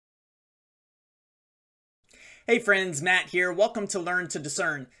Hey friends, Matt here. Welcome to Learn to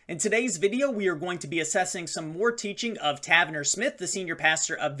Discern. In today's video, we are going to be assessing some more teaching of Tavner Smith, the senior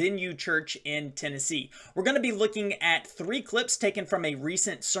pastor of Venue Church in Tennessee. We're going to be looking at 3 clips taken from a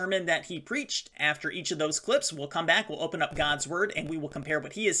recent sermon that he preached. After each of those clips, we'll come back, we'll open up God's Word, and we will compare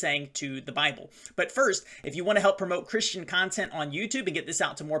what he is saying to the Bible. But first, if you want to help promote Christian content on YouTube and get this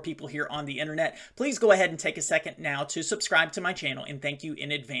out to more people here on the internet, please go ahead and take a second now to subscribe to my channel, and thank you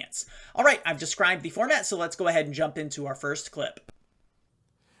in advance. All right, I've described the format, so let's go ahead and jump into our first clip.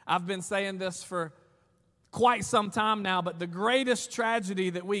 I've been saying this for quite some time now, but the greatest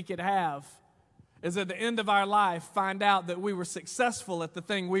tragedy that we could have is at the end of our life find out that we were successful at the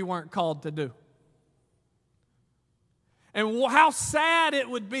thing we weren't called to do. And how sad it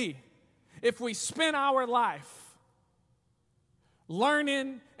would be if we spent our life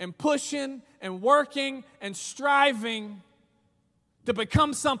learning and pushing and working and striving to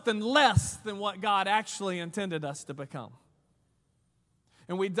become something less than what God actually intended us to become.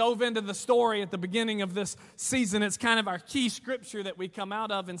 And we dove into the story at the beginning of this season. It's kind of our key scripture that we come out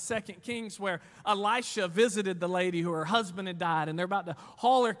of in 2 Kings, where Elisha visited the lady who her husband had died, and they're about to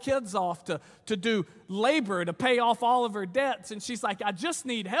haul her kids off to do labor to pay off all of her debts. And she's like, I just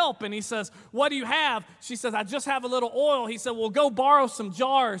need help. And he says, what do you have? She says, I just have a little oil. He said, well, go borrow some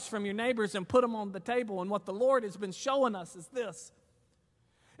jars from your neighbors and put them on the table. And what the Lord has been showing us is this,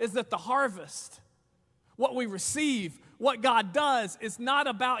 is that the harvest, what we receive, what God does, is not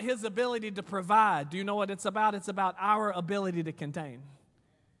about His ability to provide. Do you know what it's about? It's about our ability to contain.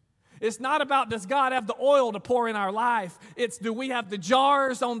 It's not about, does God have the oil to pour in our life? It's, do we have the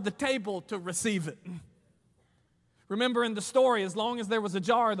jars on the table to receive it? Remember in the story, as long as there was a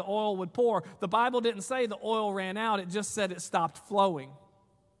jar, the oil would pour. The Bible didn't say the oil ran out. It just said it stopped flowing.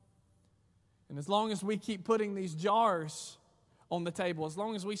 And as long as we keep putting these jars on the table, as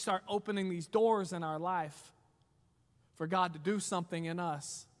long as we start opening these doors in our life for God to do something in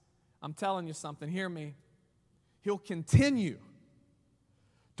us, I'm telling you something, hear me, He'll continue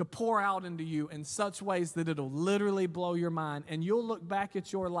to pour out into you in such ways that it'll literally blow your mind, and you'll look back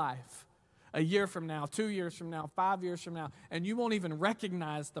at your life a year from now, 2 years from now, 5 years from now, and you won't even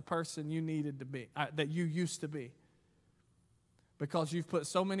recognize the person you needed to be, that you used to be, because you've put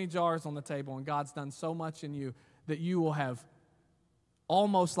so many jars on the table and God's done so much in you that you will have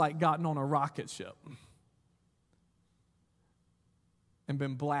almost like gotten on a rocket ship and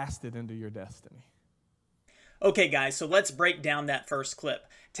been blasted into your destiny. Okay guys, so let's break down that first clip.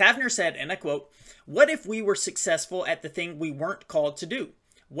 Tavner said, and I quote, "What if we were successful at the thing we weren't called to do?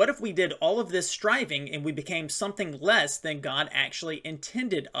 What if we did all of this striving and we became something less than God actually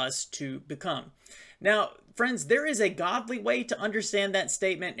intended us to become?" Now, friends, there is a godly way to understand that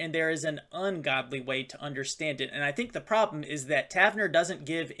statement, and there is an ungodly way to understand it. And I think the problem is that Tavner doesn't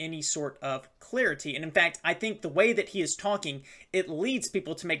give any sort of clarity. And in fact, I think the way that he is talking, it leads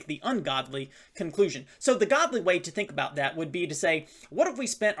people to make the ungodly conclusion. So the godly way to think about that would be to say, what if we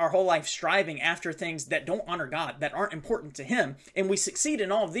spent our whole life striving after things that don't honor God, that aren't important to Him, and we succeed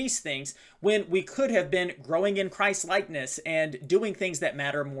in all of these things when we could have been growing in Christ-likeness and doing things that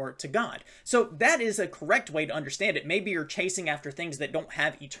matter more to God? So that is a correct way to understand it. Maybe you're chasing after things that don't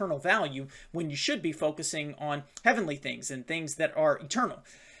have eternal value when you should be focusing on heavenly things and things that are eternal.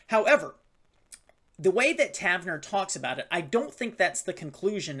 However, the way that Tavner talks about it, I don't think that's the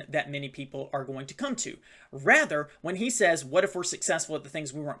conclusion that many people are going to come to. Rather, when he says, what if we're successful at the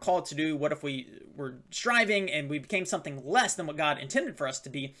things we weren't called to do? What if we were striving and we became something less than what God intended for us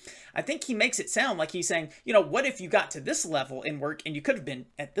to be? I think he makes it sound like he's saying, you know, what if you got to this level in work and you could have been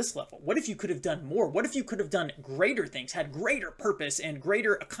at this level? What if you could have done more? What if you could have done greater things, had greater purpose and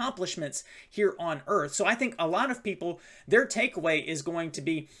greater accomplishments here on earth? So I think a lot of people, their takeaway is going to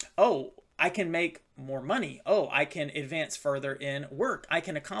be, oh, I can make more money. Oh, I can advance further in work. I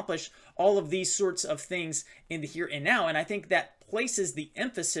can accomplish all of these sorts of things in the here and now. And I think that places the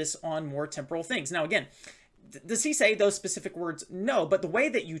emphasis on more temporal things. Now, again, does he say those specific words? No, but the way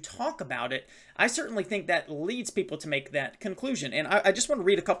that you talk about it, I certainly think that leads people to make that conclusion. And I just want to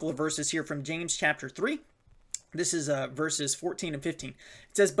read a couple of verses here from James chapter 3. This is verses 14 and 15.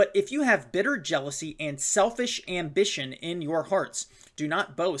 It says, "But if you have bitter jealousy and selfish ambition in your hearts, do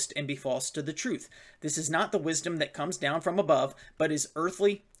not boast and be false to the truth. This is not the wisdom that comes down from above, but is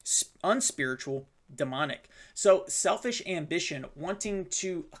earthly, unspiritual, demonic." So selfish ambition, wanting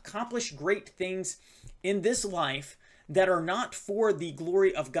to accomplish great things in this life that are not for the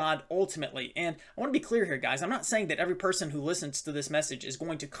glory of God ultimately. And I want to be clear here, guys. I'm not saying that every person who listens to this message is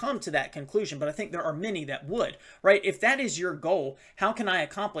going to come to that conclusion, but I think there are many that would, right? If that is your goal, how can I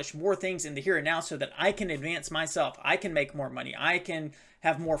accomplish more things in the here and now so that I can advance myself, I can make more money, I can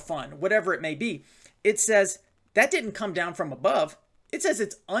have more fun, whatever it may be? It says, that didn't come down from above. It says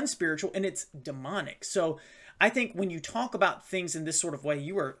it's unspiritual and it's demonic. So I think when you talk about things in this sort of way,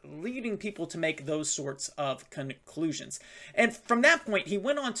 you are leading people to make those sorts of conclusions. And from that point, he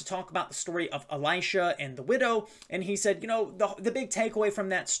went on to talk about the story of Elisha and the widow. And he said, you know, the big takeaway from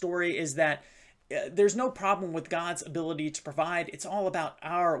that story is that there's no problem with God's ability to provide. It's all about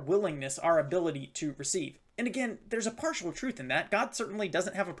our willingness, our ability to receive. And again, there's a partial truth in that. God certainly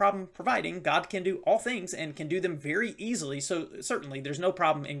doesn't have a problem providing. God can do all things and can do them very easily. So certainly there's no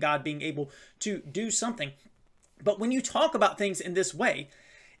problem in God being able to do something. But when you talk about things in this way,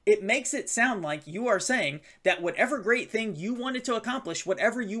 it makes it sound like you are saying that whatever great thing you wanted to accomplish,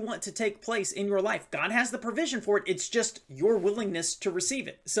 whatever you want to take place in your life, God has the provision for it. It's just your willingness to receive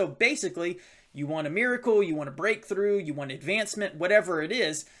it. So basically, you want a miracle, you want a breakthrough, you want advancement, whatever it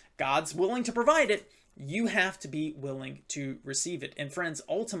is, God's willing to provide it. You have to be willing to receive it. And friends,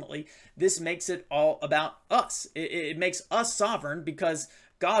 ultimately, this makes it all about us. It makes us sovereign because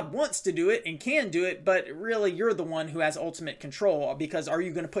God wants to do it and can do it, but really you're the one who has ultimate control, because are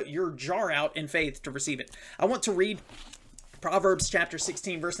you going to put your jar out in faith to receive it? I want to read Proverbs chapter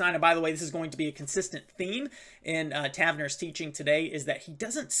 16, verse 9. And by the way, this is going to be a consistent theme in Tavner's teaching today, is that he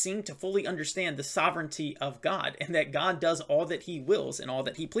doesn't seem to fully understand the sovereignty of God and that God does all that he wills and all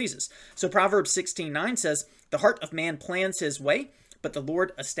that he pleases. So Proverbs 16:9 says, "The heart of man plans his way, but the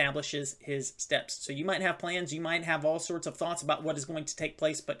Lord establishes his steps." So you might have plans, you might have all sorts of thoughts about what is going to take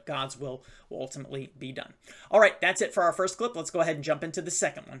place, but God's will ultimately be done. All right, that's it for our first clip. Let's go ahead and jump into the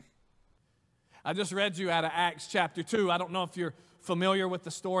second one. I just read you out of Acts chapter 2. I don't know if you're familiar with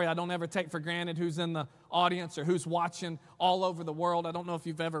the story. I don't ever take for granted who's in the audience or who's watching all over the world. I don't know if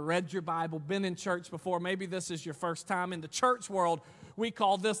you've ever read your Bible, been in church before. Maybe this is your first time. In the church world, we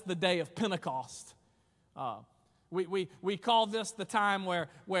call this the day of Pentecost. We call this the time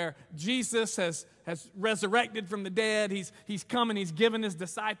where Jesus has resurrected from the dead. He's come and he's given his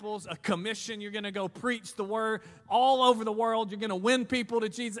disciples a commission. You're going to go preach the word all over the world. You're going to win people to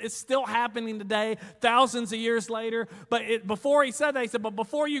Jesus. It's still happening today, thousands of years later. But before he said that, he said, but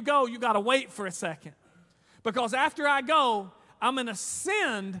before you go, you got to wait for a second. Because after I go, I'm going to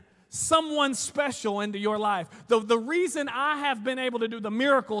send someone special into your life. The reason I have been able to do the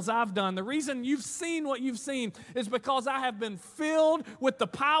miracles I've done, the reason you've seen what you've seen, is because I have been filled with the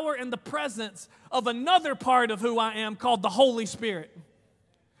power and the presence of another part of who I am called the Holy Spirit.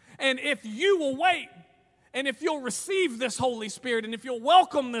 And if you will wait, and if you'll receive this Holy Spirit, and if you'll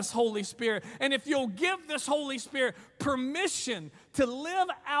welcome this Holy Spirit, and if you'll give this Holy Spirit permission to live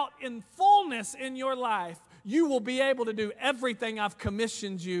out in fullness in your life, you will be able to do everything I've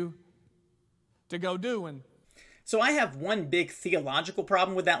commissioned you to go do. And so I have one big theological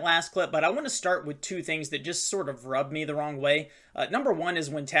problem with that last clip, but I want to start with two things that just sort of rubbed me the wrong way. Number one is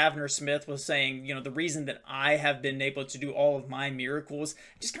when Tavner Smith was saying, you know, the reason that I have been able to do all of my miracles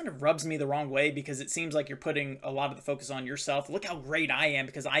just kind of rubs me the wrong way, because it seems like you're putting a lot of the focus on yourself. Look how great I am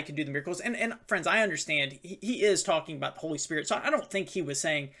because I can do the miracles. And friends, I understand he is talking about the Holy Spirit. So I don't think he was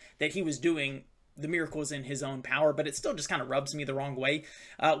saying that he was doing the miracles in his own power, but it still just kind of rubs me the wrong way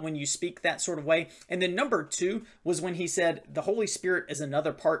when you speak that sort of way. And then number two was when he said the Holy Spirit is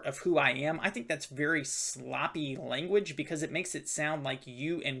another part of who I am. I think that's very sloppy language, because it makes it sound like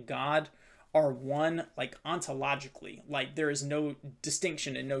you and God are one, like ontologically, like there is no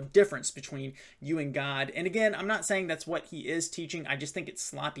distinction and no difference between you and God. And again, I'm not saying that's what he is teaching. I just think it's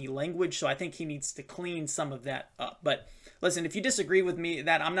sloppy language. So I think he needs to clean some of that up. But listen, if you disagree with me,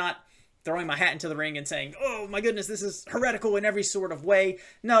 that I'm not throwing my hat into the ring and saying, oh my goodness, this is heretical in every sort of way.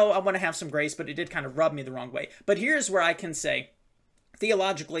 No, I want to have some grace, but it did kind of rub me the wrong way. But here's where I can say,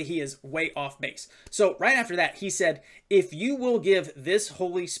 theologically, he is way off base. So right after that, he said, if you will give this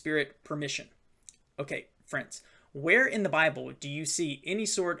Holy Spirit permission. Okay, friends, where in the Bible do you see any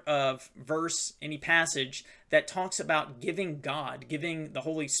sort of verse, any passage that talks about giving God, giving the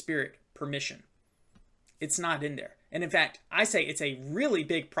Holy Spirit permission? It's not in there. And in fact, I say it's a really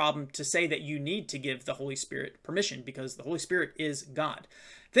big problem to say that you need to give the Holy Spirit permission, because the Holy Spirit is God.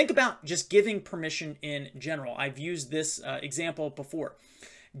 Think about just giving permission in general. I've used this example before.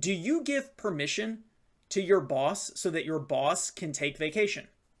 Do you give permission to your boss so that your boss can take vacation?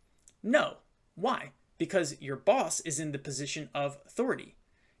 No. Why? Because your boss is in the position of authority.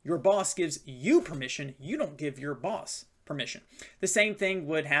 Your boss gives you permission. You don't give your boss permission. The same thing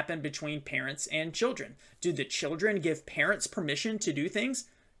would happen between parents and children. Do the children give parents permission to do things?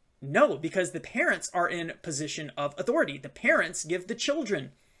 No, because the parents are in position of authority. The parents give the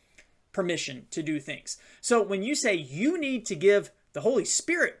children permission to do things. So when you say you need to give the Holy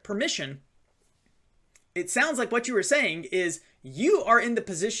Spirit permission, it sounds like what you were saying is You are in the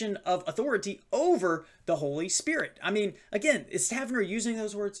position of authority over the Holy Spirit. I mean, again, is Tavner using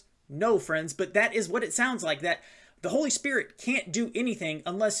those words? No, friends, but that is what it sounds like, that the Holy Spirit can't do anything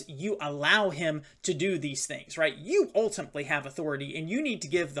unless you allow him to do these things, right? You ultimately have authority, and you need to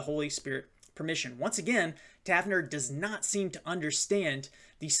give the Holy Spirit permission. Once again, Tavner does not seem to understand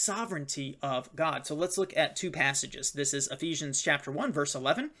the sovereignty of God. So let's look at two passages. This is Ephesians chapter 1, verse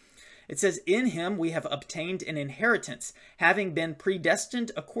 11. It says, "In him we have obtained an inheritance, having been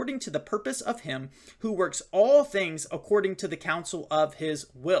predestined according to the purpose of him who works all things according to the counsel of his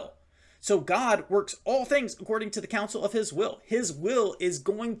will." So God works all things according to the counsel of his will. His will is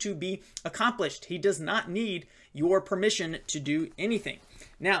going to be accomplished. He does not need your permission to do anything.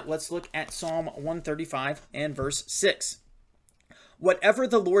 Now, let's look at Psalm 135 and verse 6. "Whatever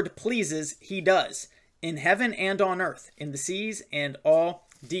the Lord pleases, he does, in heaven and on earth, in the seas and all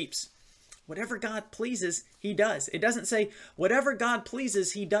deeps." Whatever God pleases, he does. It doesn't say, whatever God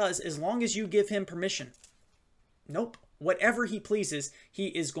pleases, he does, as long as you give him permission. Nope. Whatever he pleases, he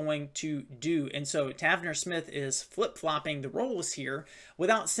is going to do. And so Tavner Smith is flip-flopping the roles here.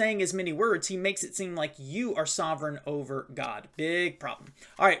 Without saying as many words, he makes it seem like you are sovereign over God. Big problem.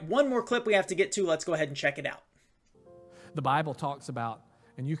 All right, one more clip we have to get to. Let's go ahead and check it out. The Bible talks about,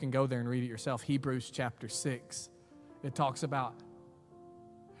 and you can go there and read it yourself, Hebrews chapter 6. It talks about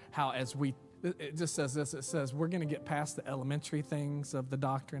how it just says this, it says we're going to get past the elementary things of the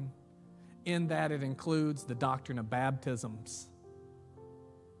doctrine. In that it includes the doctrine of baptisms.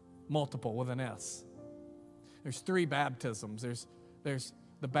 Multiple with an S. There's 3 baptisms. There's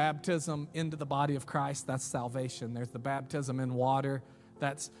the baptism into the body of Christ, that's salvation. There's the baptism in water,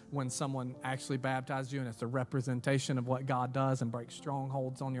 that's when someone actually baptizes you, and it's a representation of what God does and breaks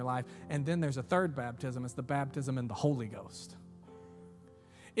strongholds on your life. And then there's a third baptism, it's the baptism in the Holy Ghost.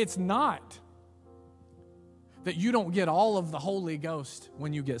 It's not that you don't get all of the Holy Ghost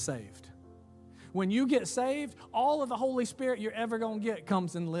when you get saved. When you get saved, all of the Holy Spirit you're ever going to get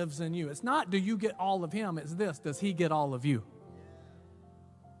comes and lives in you. It's not, do you get all of him? It's this, does he get all of you?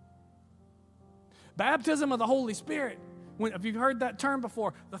 Baptism of the Holy Spirit, if you've heard that term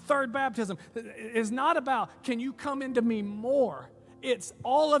before, the third baptism is not about, can you come into me more? It's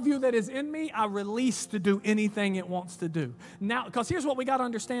all of you that is in me, I release to do anything it wants to do. Now, because here's what we got to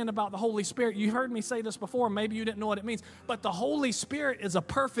understand about the Holy Spirit. You heard me say this before, maybe you didn't know what it means, but the Holy Spirit is a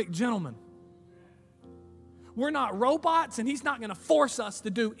perfect gentleman. We're not robots, and he's not going to force us to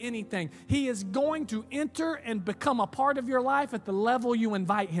do anything. He is going to enter and become a part of your life at the level you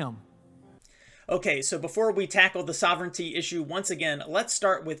invite him. Okay, so before we tackle the sovereignty issue once again, let's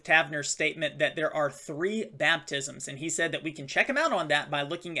start with Tavner's statement that there are 3 baptisms, and he said that we can check him out on that by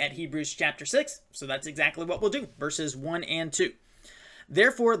looking at Hebrews chapter 6, so that's exactly what we'll do, verses 1 and 2.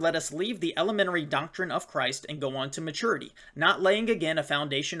 "Therefore, let us leave the elementary doctrine of Christ and go on to maturity, not laying again a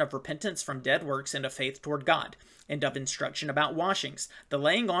foundation of repentance from dead works and of faith toward God, and of instruction about washings, the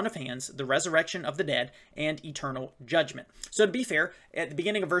laying on of hands, the resurrection of the dead, and eternal judgment." So to be fair, at the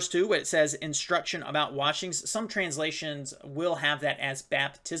beginning of verse 2, where it says instruction about washings, some translations will have that as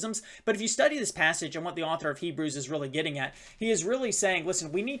baptisms. But if you study this passage and what the author of Hebrews is really getting at, he is really saying,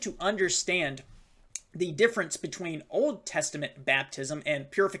 listen, we need to understand the difference between Old Testament baptism and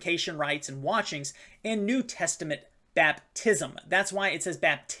purification rites and washings and New Testament baptism. That's why it says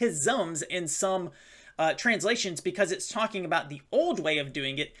baptisms in some translations, because it's talking about the old way of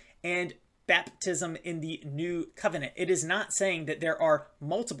doing it and baptism in the new covenant. It is not saying that there are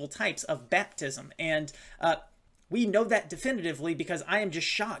multiple types of baptism. And we know that definitively because I am just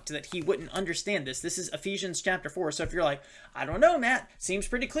shocked that he wouldn't understand this. This is Ephesians chapter 4. So if you're like, I don't know, Matt, seems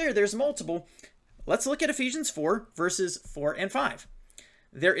pretty clear there's multiple. Let's look at Ephesians 4, verses 4 and 5.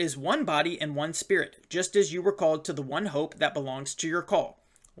 "There is one body and one spirit, just as you were called to the one hope that belongs to your call.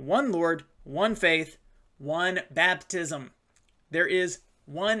 One Lord, one faith, one baptism." There is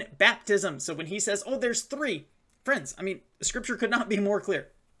one baptism. So when he says, oh, there's 3, friends, I mean, the scripture could not be more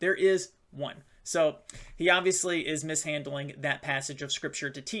clear. There is one. So he obviously is mishandling that passage of scripture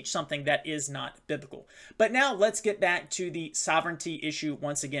to teach something that is not biblical. But now let's get back to the sovereignty issue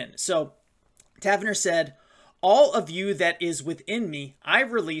once again. So Tavner said, "All of you that is within me, I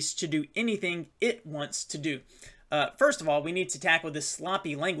release to do anything it wants to do." First of all, we need to tackle this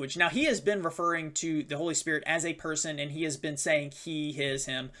sloppy language. Now, he has been referring to the Holy Spirit as a person, and he has been saying he, his,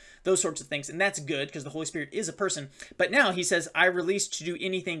 him, those sorts of things. And that's good because the Holy Spirit is a person. But now he says, I release to do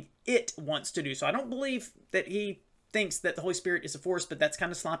anything it wants to do. So I don't believe that he thinks that the Holy Spirit is a force, but that's kind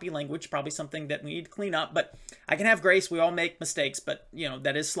of sloppy language, probably something that we need to clean up. But I can have grace. We all make mistakes, but, you know,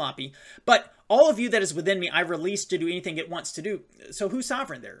 that is sloppy. But all of you that is within me, I release to do anything it wants to do. So who's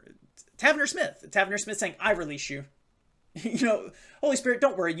sovereign there? Tavner Smith. Tavner Smith saying, I release you. Holy Spirit,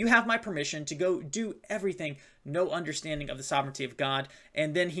 don't worry. You have my permission to go do everything. No understanding of the sovereignty of God.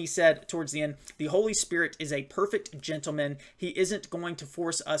 And then he said towards the end, the Holy Spirit is a perfect gentleman. He isn't going to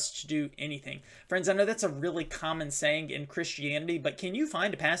force us to do anything. Friends, I know that's a really common saying in Christianity, but can you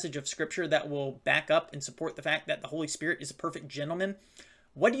find a passage of Scripture that will back up and support the fact that the Holy Spirit is a perfect gentleman?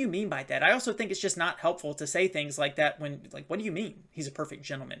 What do you mean by that? I also think it's just not helpful to say things like that when, like, what do you mean he's a perfect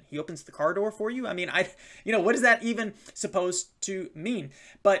gentleman? He opens the car door for you? I mean, what is that even supposed to mean?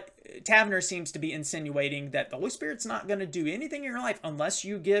 But Tavner seems to be insinuating that the Holy Spirit's not going to do anything in your life unless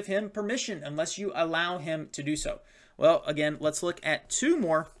you give him permission, unless you allow him to do so. Well, again, let's look at two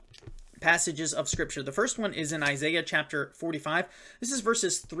more passages of Scripture. The first one is in Isaiah chapter 45. This is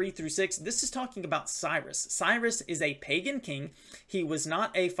verses 3 through 6. This is talking about Cyrus. Cyrus is a pagan king. He was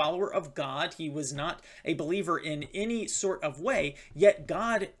not a follower of God. He was not a believer in any sort of way, yet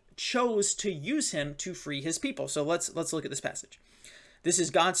God chose to use him to free his people. So let's look at this passage. This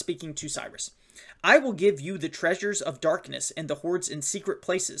is God speaking to Cyrus. I will give you the treasures of darkness and the hoards in secret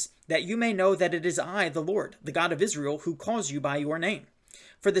places, that you may know that it is I, the Lord, the God of Israel, who calls you by your name.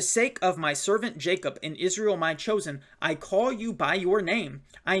 For the sake of my servant Jacob and Israel my chosen, I call you by your name.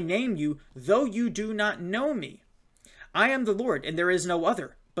 I name you, though you do not know me. I am the Lord, and there is no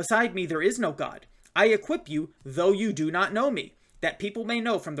other. Beside me there is no God. I equip you, though you do not know me, that people may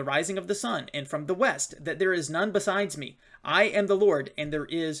know from the rising of the sun and from the west that there is none besides me. I am the Lord, and there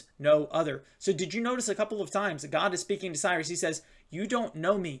is no other. So did you notice a couple of times that God is speaking to Cyrus? He says, you don't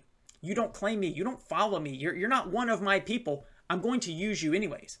know me. You don't claim me. You don't follow me. You're not one of my people. I'm going to use you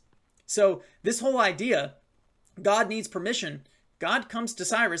anyways. So this whole idea, God needs permission. God comes to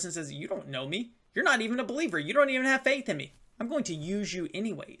Cyrus and says, you don't know me. You're not even a believer. You don't even have faith in me. I'm going to use you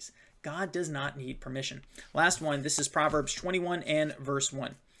anyways. God does not need permission. Last one, this is Proverbs 21 and verse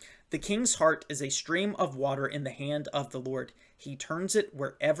 1. The king's heart is a stream of water in the hand of the Lord. He turns it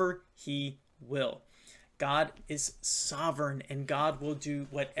wherever he will. God is sovereign, and God will do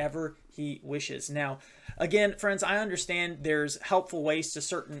whatever he wishes. Now, again, friends, I understand there's helpful ways to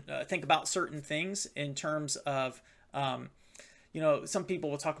think about certain things in terms of, some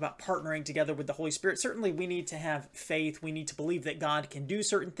people will talk about partnering together with the Holy Spirit. Certainly, we need to have faith. We need to believe that God can do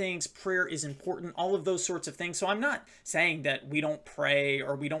certain things. Prayer is important, all of those sorts of things. So I'm not saying that we don't pray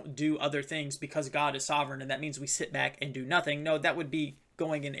or we don't do other things because God is sovereign and that means we sit back and do nothing. No, that would be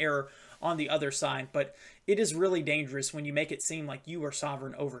going in error on the other side. But it is really dangerous when you make it seem like you are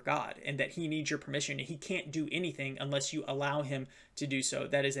sovereign over God and that he needs your permission and he can't do anything unless you allow him to do so.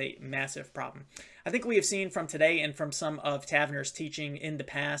 That is a massive problem. I think we have seen from today and from some of Tavner's teaching in the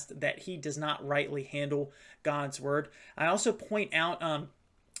past that he does not rightly handle God's word. I also point out,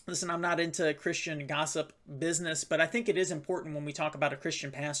 listen, I'm not into Christian gossip business, but I think it is important when we talk about a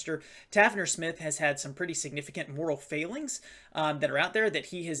Christian pastor. Tavner Smith has had some pretty significant moral failings that are out there that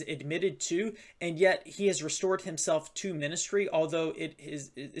he has admitted to, and yet he has restored himself to ministry, although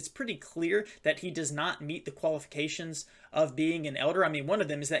it's pretty clear that he does not meet the qualifications of being an elder. I mean, one of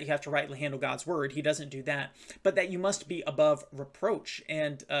them is that you have to rightly handle God's word. He doesn't do that, but that you must be above reproach.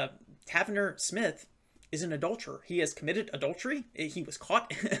 And Tavner Smith is an adulterer. He has committed adultery. He was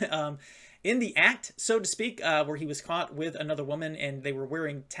caught in the act, so to speak, where he was caught with another woman and they were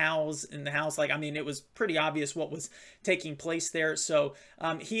wearing towels in the house. It was pretty obvious what was taking place there. So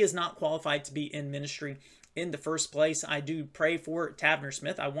he is not qualified to be in ministry in the first place. I do pray for Tavner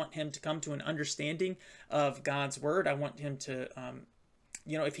Smith. I want him to come to an understanding of God's word. I want him to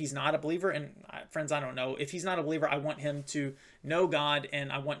if he's not a believer, and friends, I don't know. If he's not a believer, I want him to know God,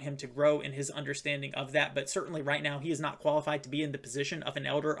 and I want him to grow in his understanding of that. But certainly right now, he is not qualified to be in the position of an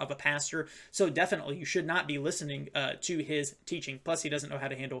elder, of a pastor. So definitely, you should not be listening to his teaching. Plus, he doesn't know how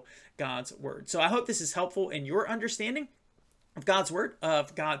to handle God's word. So I hope this is helpful in your understanding of God's word,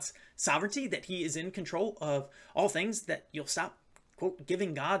 of God's sovereignty, that he is in control of all things, that you'll stop, quote,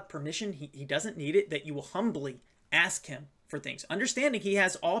 giving God permission. He doesn't need it, that you will humbly ask him for things. Understanding he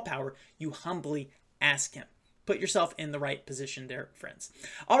has all power, you humbly ask him. Put yourself in the right position there, friends.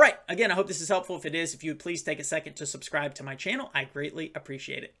 All right. Again, I hope this is helpful. If it is, if you would please take a second to subscribe to my channel, I greatly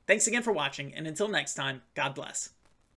appreciate it. Thanks again for watching, and until next time, God bless.